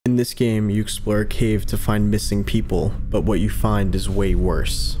this game, you explore a cave to find missing people, but what you find is way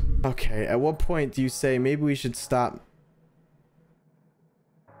worse. Okay, at what point do you say maybe we should stop?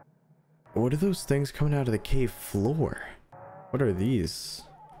 What are those things coming out of the cave floor? What are these?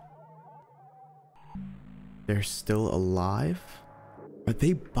 They're still alive? Are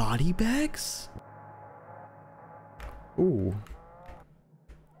they body bags? Ooh.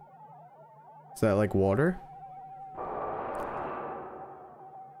 Is that like water?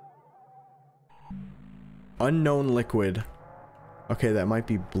 Unknown liquid. Okay, that might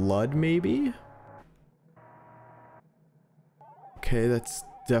be blood, maybe? Okay, that's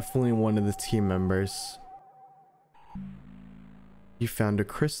definitely one of the team members. You found a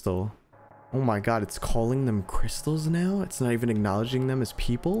crystal. Oh my god, it's calling them crystals now? It's not even acknowledging them as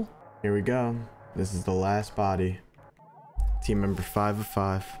people? Here we go. This is the last body. Team member 5 of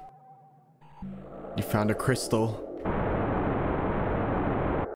 5. You found a crystal.